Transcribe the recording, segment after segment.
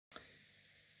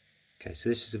Okay, so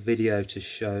this is a video to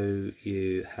show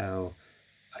you how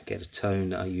I get a tone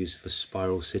that I use for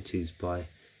Spiral Cities by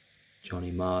Johnny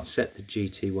Marr. I've set the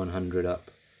GT100 up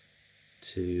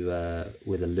to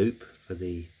with a loop for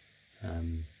the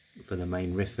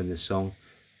main riff in the song,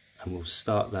 and we'll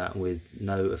start that with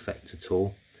no effect at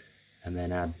all and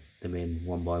then add them in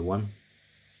one by one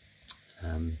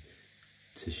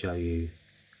to show you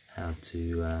how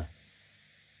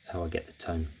I get the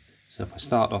tone. So if I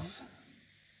start off,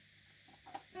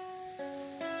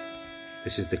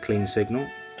 this is the clean signal.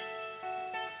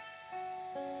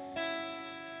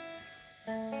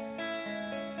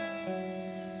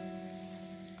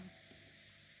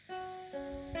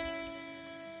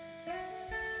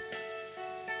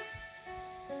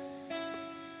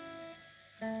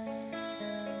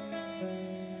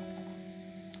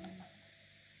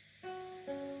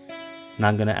 Now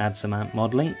I'm going to add some amp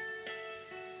modelling.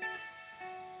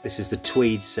 This is the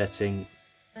tweed setting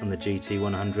on the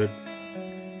GT100,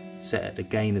 set at a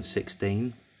gain of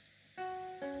 16.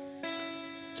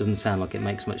 Doesn't sound like it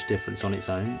makes much difference on its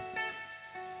own.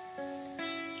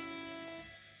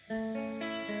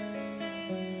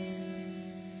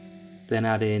 Then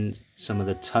add in some of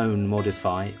the tone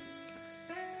modify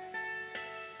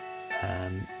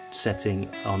setting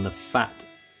on the fat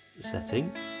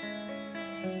setting,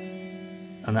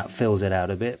 and that fills it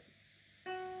out a bit.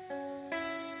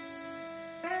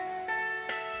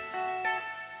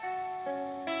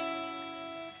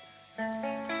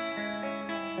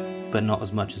 But not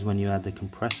as much as when you add the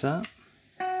compressor.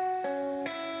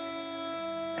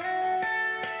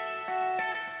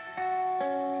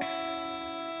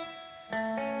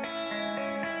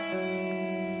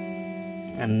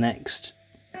 And next,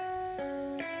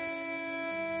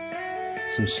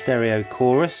 some stereo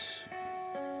chorus.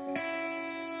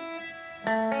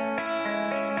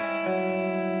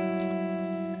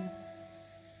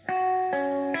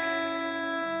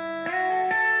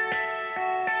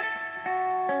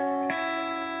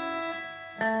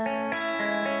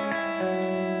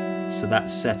 So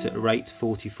that's set at rate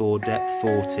 44, depth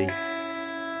 40.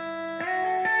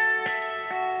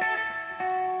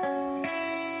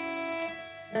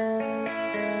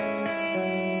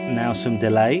 Now some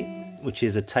delay, which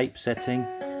is a tape setting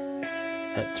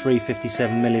at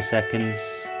 357 milliseconds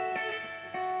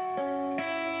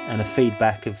and a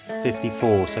feedback of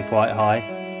 54, so quite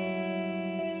high.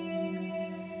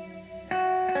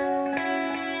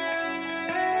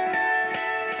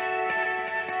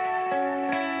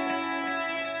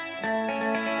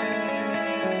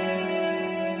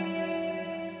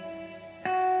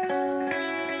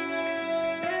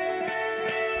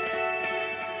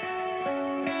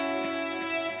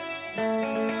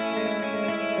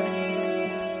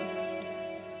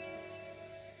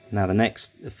 Now the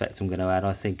next effect I'm going to add,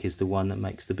 I think, is the one that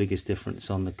makes the biggest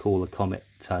difference on the Call the Comet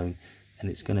tone, and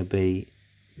it's going to be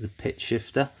the pitch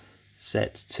shifter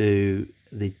set to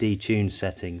the detune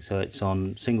setting. So it's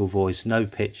on single voice, no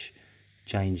pitch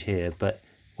change here, but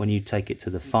when you take it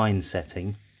to the fine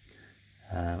setting,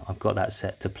 I've got that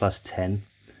set to +10,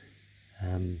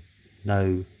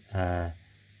 no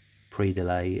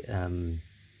pre-delay,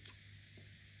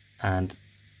 and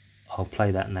I'll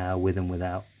play that now with and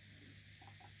without.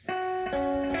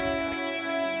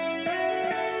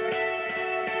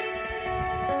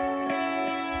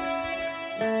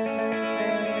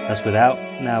 That's without,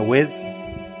 now with.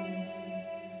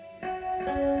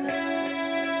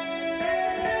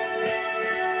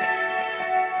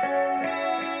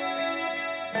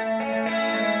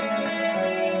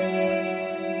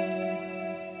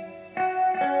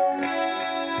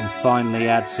 And finally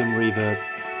add some reverb.